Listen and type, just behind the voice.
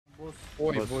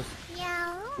Ой, босс.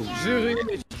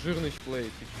 Жирный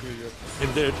плей, ты чё, ёпта. In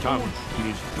their tongue,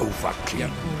 he is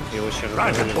Dovahkiin. Его сейчас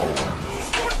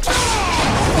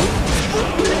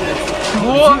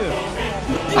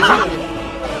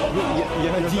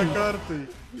Я за картой.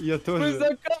 Я тоже. Мы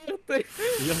за картой.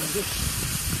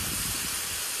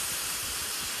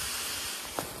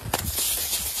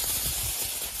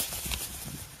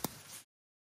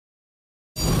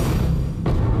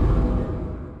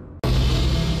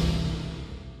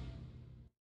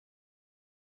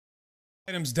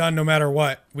 Items done no matter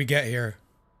what we get here.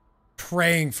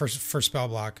 Praying for spell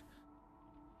block.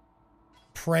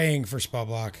 Praying for spell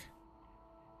block.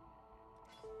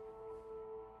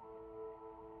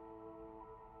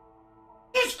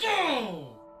 Let's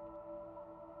go!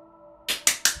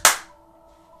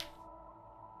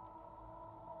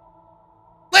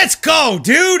 Let's go,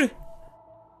 dude!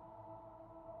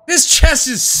 This chest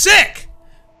is sick!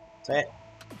 Sí.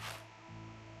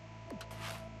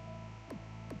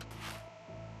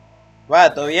 Va,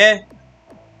 ¿todo bien?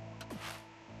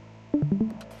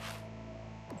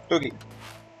 Tuki.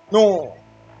 No.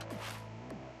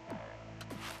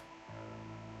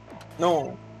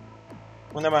 No.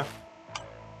 Una más.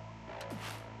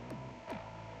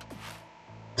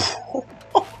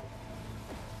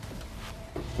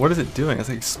 What is it doing? It's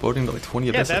like exploding to like 20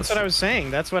 abysses. Yeah, that's what I was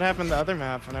saying. That's what happened the other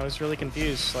map, and I was really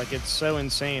confused. Like, it's so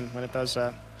insane when it does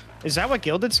that. Is that what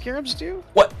Gilded Scarabs do?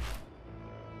 What?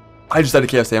 I just had a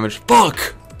chaos damage.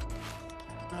 Fuck!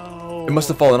 No. It must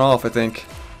have fallen off, I think.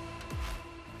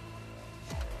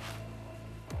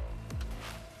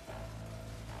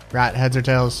 Rat, heads or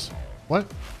tails? What?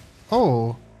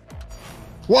 Oh.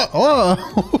 What? Oh!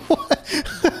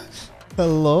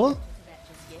 Hello?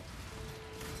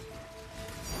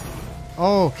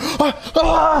 Oh. Ah!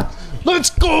 Ah! Let's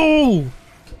go!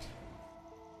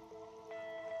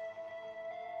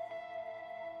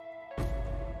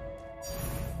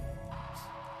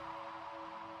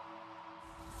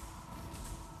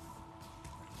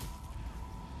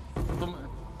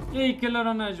 E aí,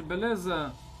 Keleronege,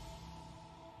 beleza?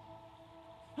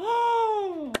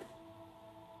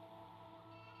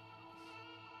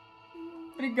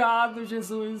 Obrigado,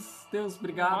 Jesus. Deus,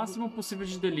 obrigado. O máximo possível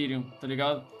de delírio, tá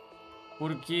ligado?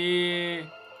 Porque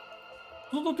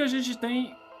tudo que a gente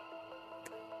tem...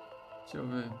 Deixa eu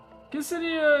ver. O que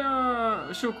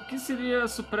seria... Choco, o que seria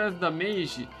Suppress da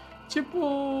Mage?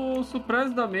 Tipo,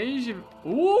 Suppress da Mage...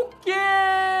 O quê?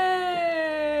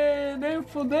 Nem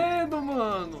fudendo,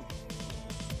 mano.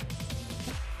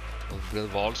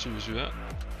 Val 2020.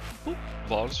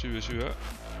 Val 2020.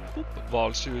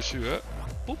 Val 2020.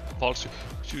 Val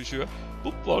 2020.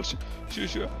 Val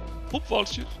 2020. Val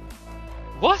 2020.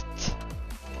 What?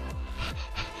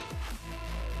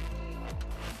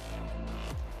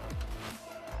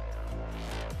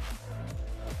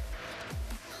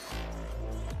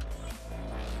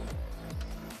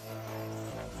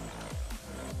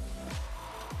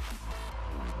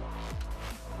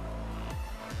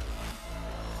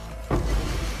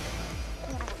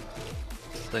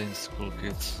 Stay in school,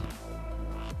 kids.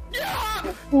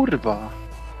 Kurwa.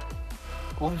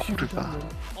 O kurwa.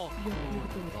 O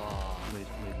kurwa.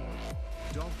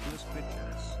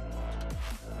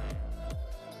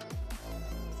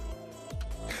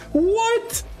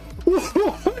 What?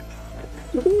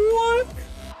 What?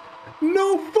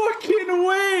 No fucking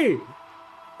way!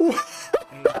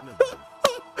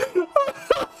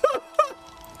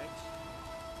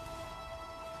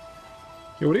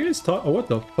 Yo, what are you guys talking? Oh, what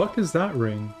the fuck is that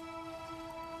ring?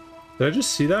 Did I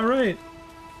just see that right?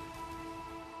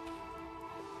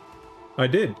 I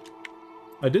did.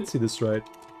 I did see this right.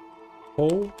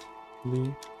 Holy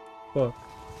fuck.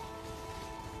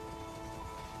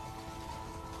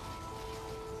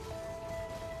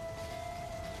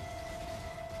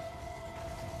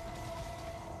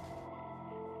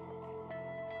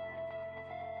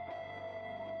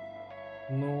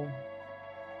 No.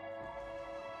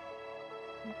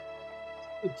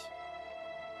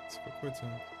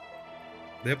 Спокойно.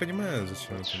 Да я понимаю,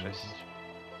 зачем это нужно.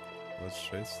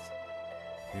 26.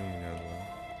 И у меня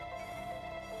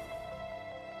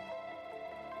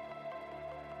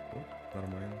 2. О,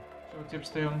 нормально. Все, тип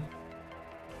встаем.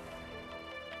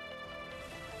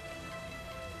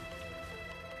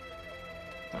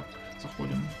 Так,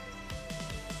 заходим.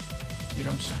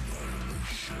 Беремся.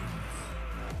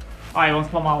 А, и он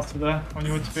сломался, да? У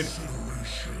него теперь...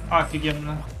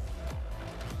 Офигенно.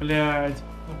 Блядь,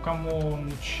 ну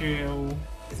камон, чел.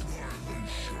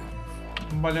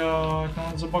 Блядь, ну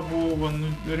он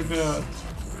забагован, ну, ребят.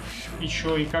 И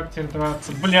чё, и как теперь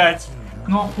драться? Блядь,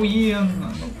 ну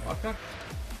охуенно. Ну, а как?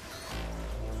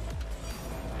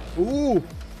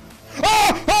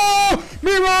 Oh! Oh!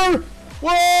 Mirror!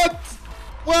 What?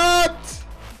 What?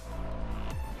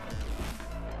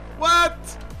 What?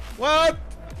 What?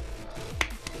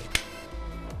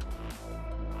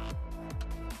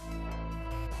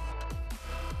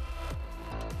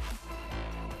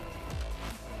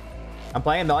 I'm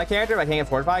playing a melee character, but I can't get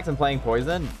fortified because I'm playing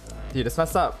poison. Dude, it's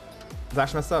messed up. It's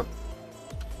actually messed up.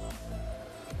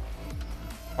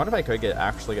 I wonder if I could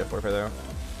actually get fortified though.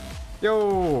 Yo,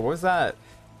 what was that?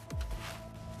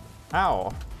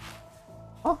 Ow.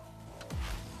 Huh?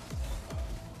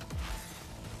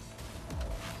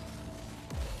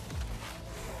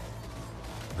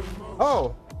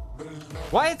 Oh.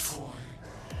 What?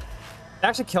 It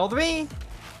actually killed me?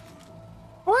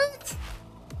 What?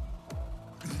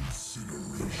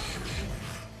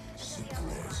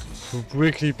 Vous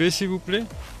pouvez clipper s'il vous plaît?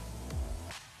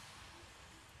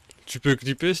 Tu peux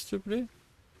clipper s'il te plaît?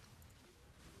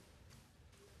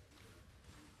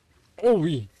 Oh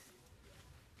oui!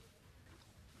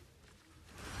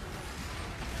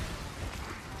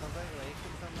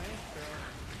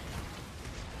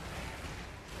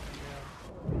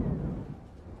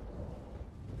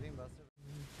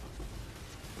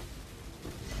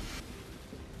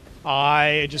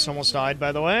 I just almost died,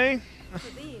 by the way. For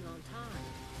being on time.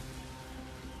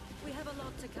 We have a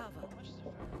lot to cover.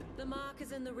 The mark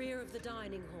is in the rear of the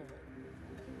dining hall.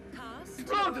 Cast,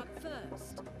 you're up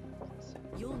first.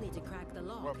 You'll need to crack the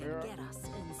lock and get us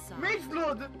inside.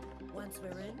 Once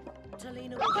we're in,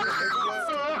 Talina will do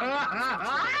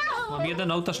Mam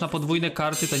jeden ołtarz na podwójne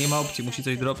karty, to nie ma opcji, musi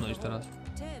coś dropnąć teraz.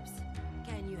 Tips,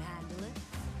 can you handle it?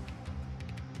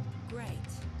 Great.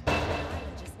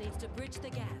 Tyler just needs to bridge the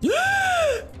gap.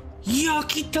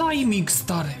 Jaki timing,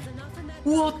 stary!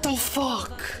 What the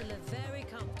fuck?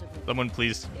 Someone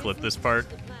please clip this part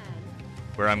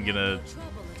where I'm gonna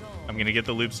get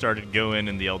the loop started going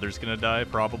and the Elder's gonna die,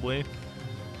 probably.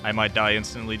 I might die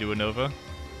instantly to a Nova.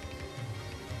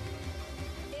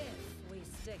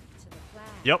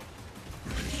 Yep.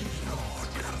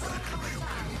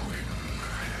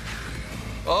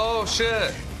 Oh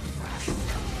shit.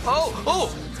 Oh,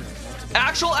 oh!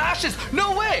 Actual ashes!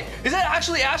 No way! Is that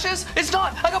actually ashes? It's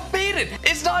not! I got baited!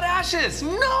 It's not ashes!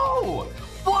 No!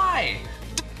 Why?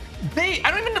 Bait!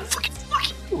 I don't even know. Fucking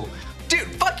fuck you! Dude,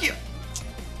 fuck you!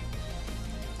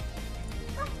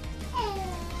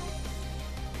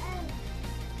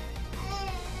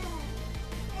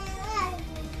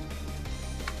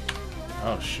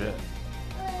 Oh shit.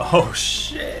 Oh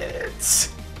shit!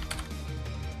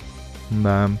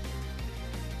 Да.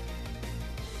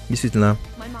 Действительно.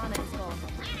 My mana is gone.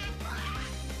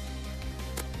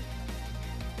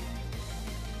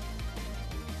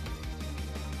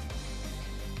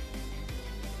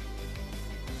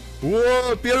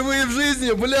 О, впервые в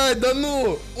жизни, блядь, да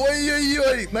ну!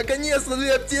 Ой-ой-ой, наконец-то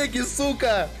 2 аптеки,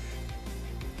 сука!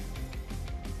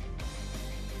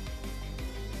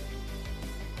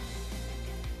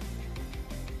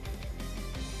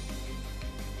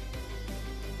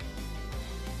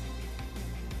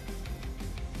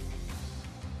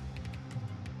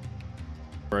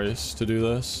 Price to do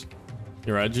this.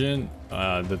 Your agent,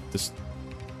 this.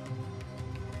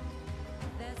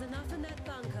 There's enough in that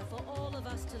bunker for all of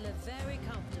us to live very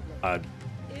comfortably.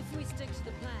 If we stick to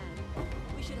the plan,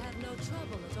 we should have no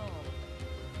trouble at all.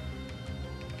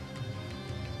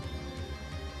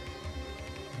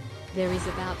 There is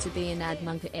about to be an ad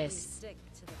bunker S. Stick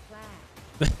to the plan.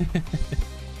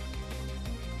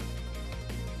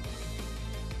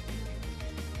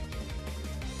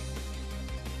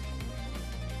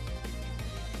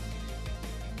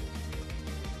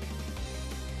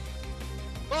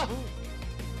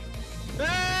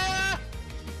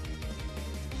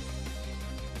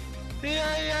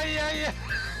 Ja.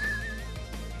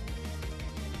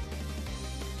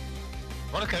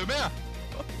 Var det kø med?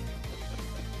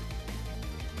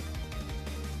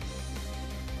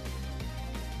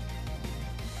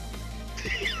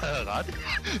 Ret.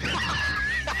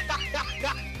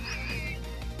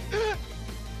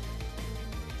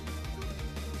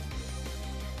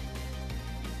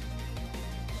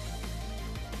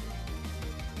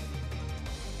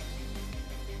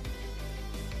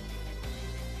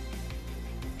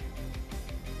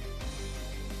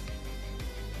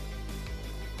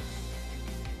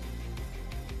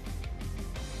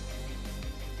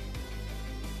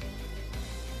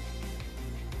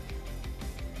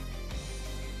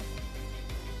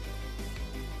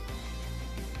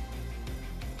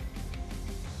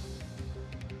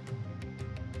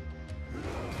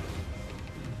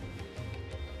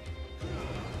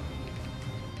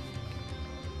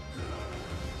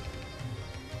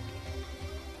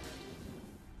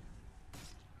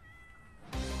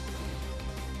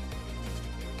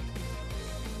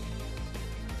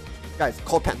 Guys,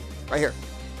 cold pen. Right here.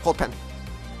 Cold pen.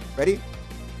 Ready?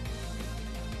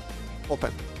 Cold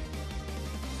pen.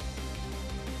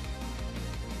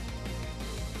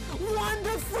 1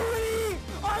 to 3!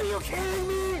 Are you kidding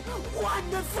me? 1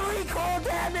 to 3 cold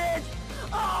damage!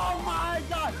 Oh my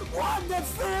god! 1 to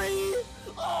 3!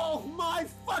 Oh my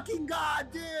fucking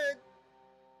god, dude!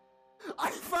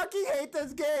 I fucking hate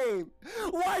this game!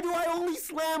 Why do I only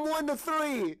slam 1 to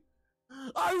 3?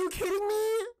 Are you kidding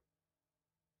me?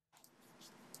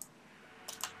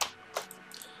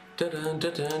 Oh,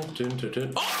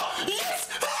 yes!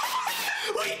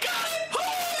 We got it!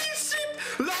 Holy shit!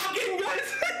 Login, guys!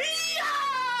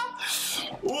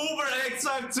 Yeah! Uber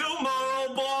Exile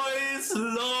tomorrow, boys!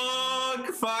 Log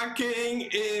fucking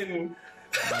in!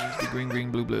 Green,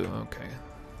 green, blue, blue. Okay.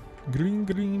 Green,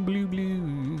 green, blue,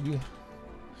 blue.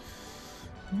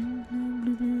 Green, green,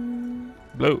 blue, blue.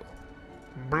 Blue.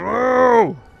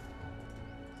 Blue!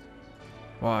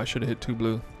 Wow, I should have hit 2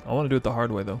 blue. I want to do it the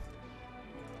hard way, though.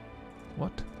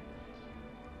 What?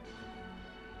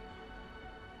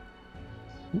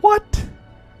 What?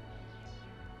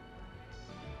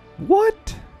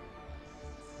 What?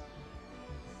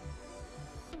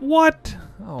 What?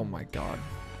 Oh my god.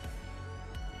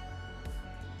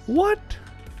 What?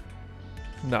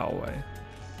 No way.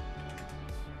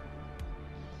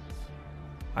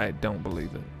 I don't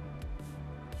believe it.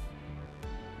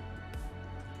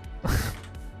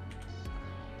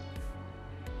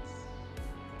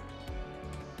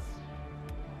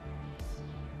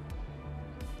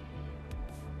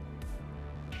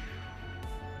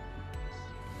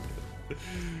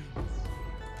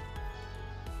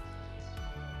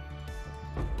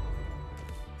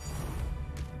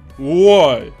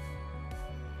 Ой!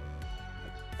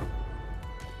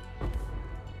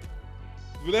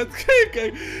 Блядь,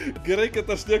 Грейка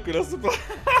тошняк у нас.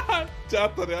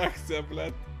 Чата реакция,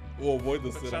 блядь. О,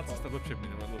 Война сыра. Чат с тобой вообще мне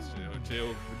не волнуется, че я,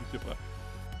 типа,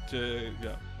 че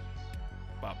я.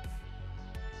 Пап.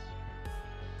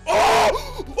 О,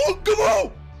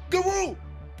 Гавоу! Гавоу!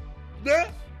 Да?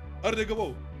 Арне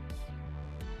Гавоу?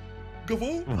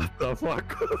 Гавоу? What the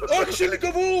fuck? Actually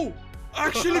Gavou!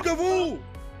 Actually Gavou!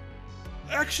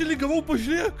 Actually Gavou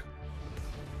пожрек!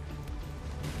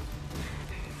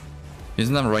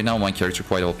 Isn't that right now my character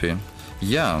quite OP?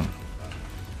 Yeah.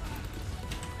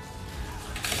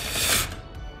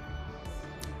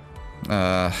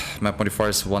 Map modifier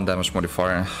is 1 damage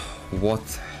modifier. What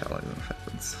the hell even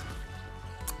happens?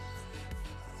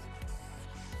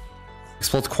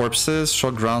 Explode corpses,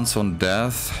 shock grounds on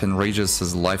death, enrages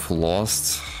his life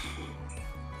lost.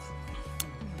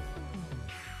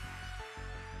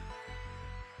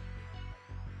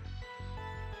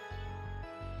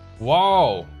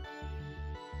 Wow!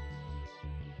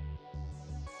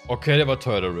 Okay, det var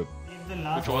tøjde rip. The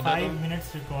last 5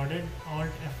 minutes recorded,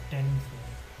 Alt F10.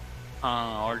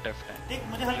 हाँ Alt F10. देख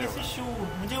मुझे हल्के से शू,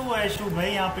 मुझे वो है शू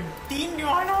भाई यहाँ पे 3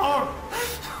 न्यून और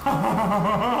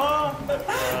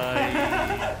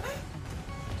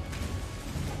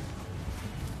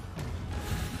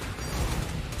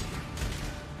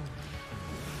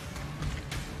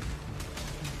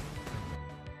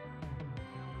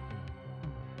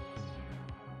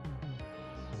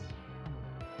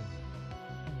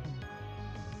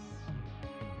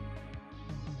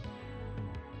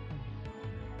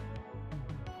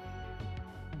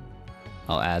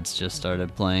Oh, ads just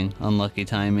started playing. Unlucky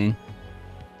timing.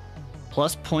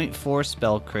 Plus 0.4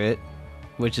 spell crit,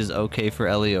 which is okay for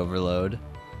Ellie Overload.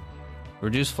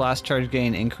 Reduced flask charge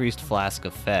gain, increased flask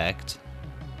effect.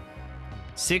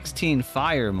 16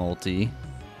 fire multi.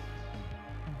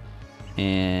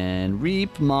 And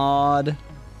Reap mod.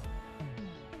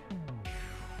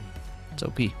 It's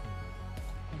OP.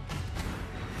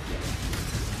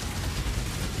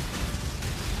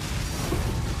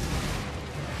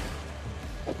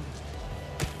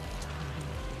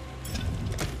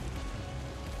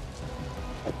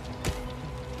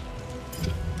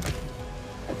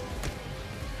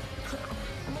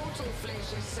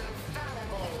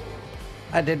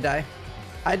 I did die.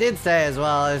 I did say as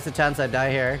well, there's a chance I'd die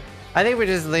here. I think we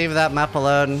just leave that map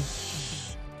alone.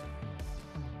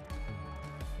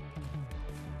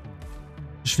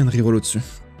 Je viens de reroll au-dessus.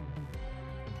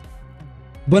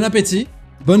 Bon appétit,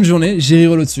 bonne journée, j'ai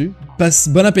reroll au-dessus. Passe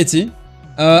bon appétit.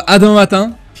 À demain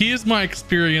matin. Here's my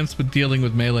experience with dealing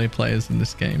with melee players in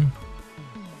this game.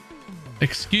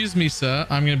 Excuse me, sir.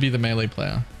 I'm going to be the melee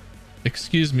player.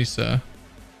 Excuse me, sir.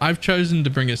 I've chosen to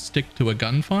bring a stick to a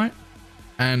gunfight,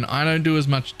 and I don't do as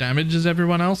much damage as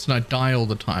everyone else, and I die all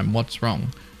the time. What's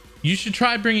wrong? You should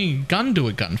try bringing a gun to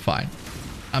a gunfight.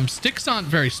 Sticks aren't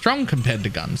very strong compared to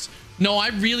guns. No, I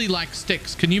really like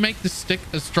sticks. Can you make this stick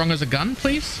as strong as a gun,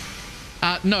 please?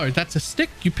 No, that's a stick.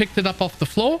 You picked it up off the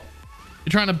floor.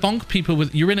 You're trying to bonk people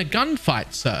with... You're in a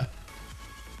gunfight, sir.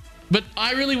 But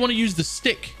I really want to use the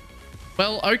stick.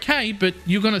 Well, okay, but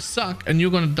you're going to suck and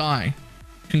you're going to die.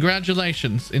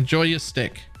 Congratulations. Enjoy your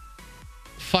stick.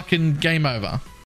 Fucking game over.